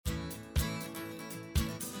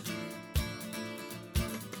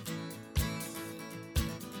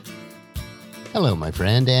Hello, my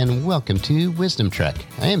friend, and welcome to Wisdom Trek.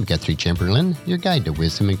 I am Guthrie Chamberlain, your guide to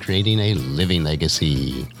wisdom and creating a living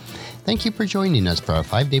legacy. Thank you for joining us for our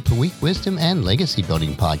 5-day-per-week wisdom and legacy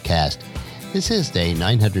building podcast. This is day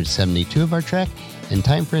 972 of our trek, and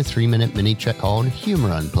time for a 3-minute mini trek called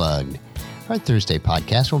Humor Unplugged. Our Thursday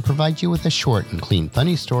podcast will provide you with a short and clean,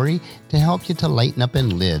 funny story to help you to lighten up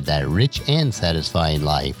and live that rich and satisfying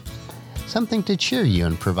life. Something to cheer you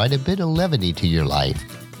and provide a bit of levity to your life.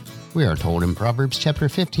 We are told in Proverbs chapter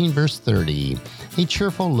 15, verse 30, a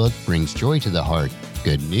cheerful look brings joy to the heart.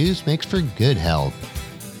 Good news makes for good health.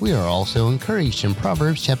 We are also encouraged in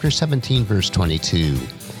Proverbs chapter 17, verse 22.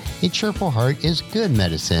 A cheerful heart is good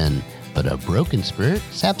medicine, but a broken spirit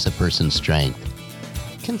saps a person's strength.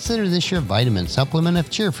 Consider this your vitamin supplement of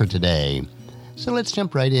cheer for today. So let's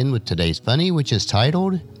jump right in with today's funny, which is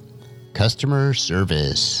titled, Customer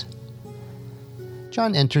Service.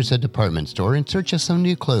 John enters a department store in search of some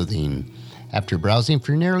new clothing. After browsing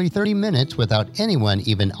for nearly 30 minutes without anyone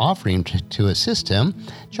even offering to assist him,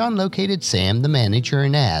 John located Sam, the manager,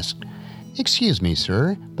 and asked, "Excuse me,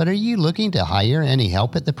 sir, but are you looking to hire any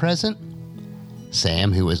help at the present?"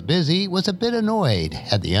 Sam, who was busy, was a bit annoyed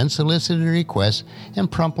at the unsolicited request and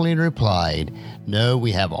promptly replied, "No,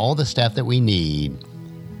 we have all the staff that we need."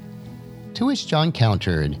 To which John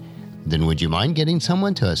countered, "Then would you mind getting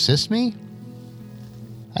someone to assist me?"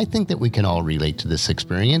 I think that we can all relate to this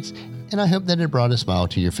experience, and I hope that it brought a smile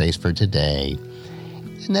to your face for today.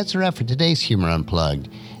 And that's a wrap for today's Humor Unplugged.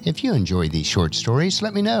 If you enjoy these short stories,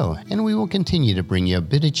 let me know, and we will continue to bring you a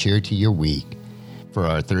bit of cheer to your week. For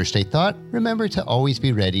our Thursday thought, remember to always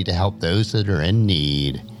be ready to help those that are in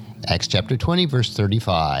need. Acts chapter 20, verse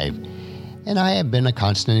 35. And I have been a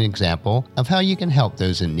constant example of how you can help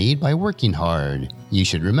those in need by working hard. You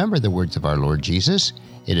should remember the words of our Lord Jesus,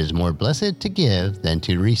 "It is more blessed to give than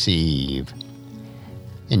to receive."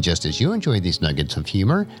 And just as you enjoy these nuggets of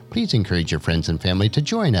humor, please encourage your friends and family to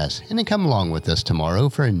join us and then come along with us tomorrow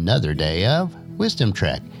for another day of Wisdom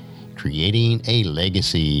Trek, creating a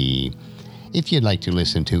legacy. If you'd like to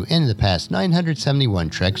listen to any of the past 971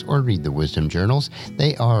 treks or read the Wisdom Journals,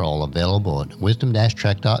 they are all available at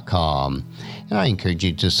wisdom-trek.com. And I encourage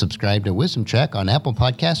you to subscribe to Wisdom Trek on Apple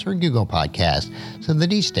Podcasts or Google Podcasts so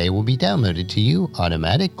that each day will be downloaded to you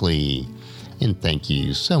automatically. And thank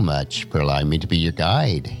you so much for allowing me to be your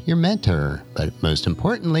guide, your mentor, but most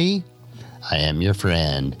importantly, I am your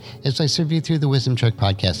friend as I serve you through the Wisdom Trek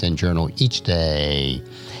podcast and journal each day.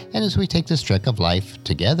 And as we take this trek of life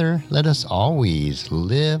together, let us always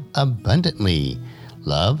live abundantly,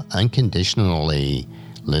 love unconditionally,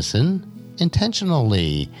 listen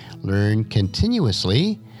intentionally, learn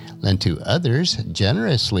continuously, lend to others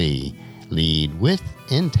generously, lead with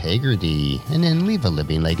integrity, and then leave a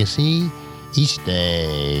living legacy each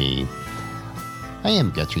day. I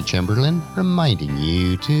am Guthrie Chamberlain, reminding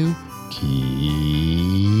you to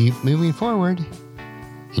keep moving forward.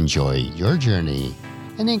 Enjoy your journey,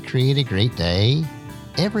 and then create a great day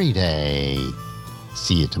every day.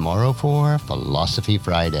 See you tomorrow for Philosophy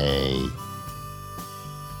Friday.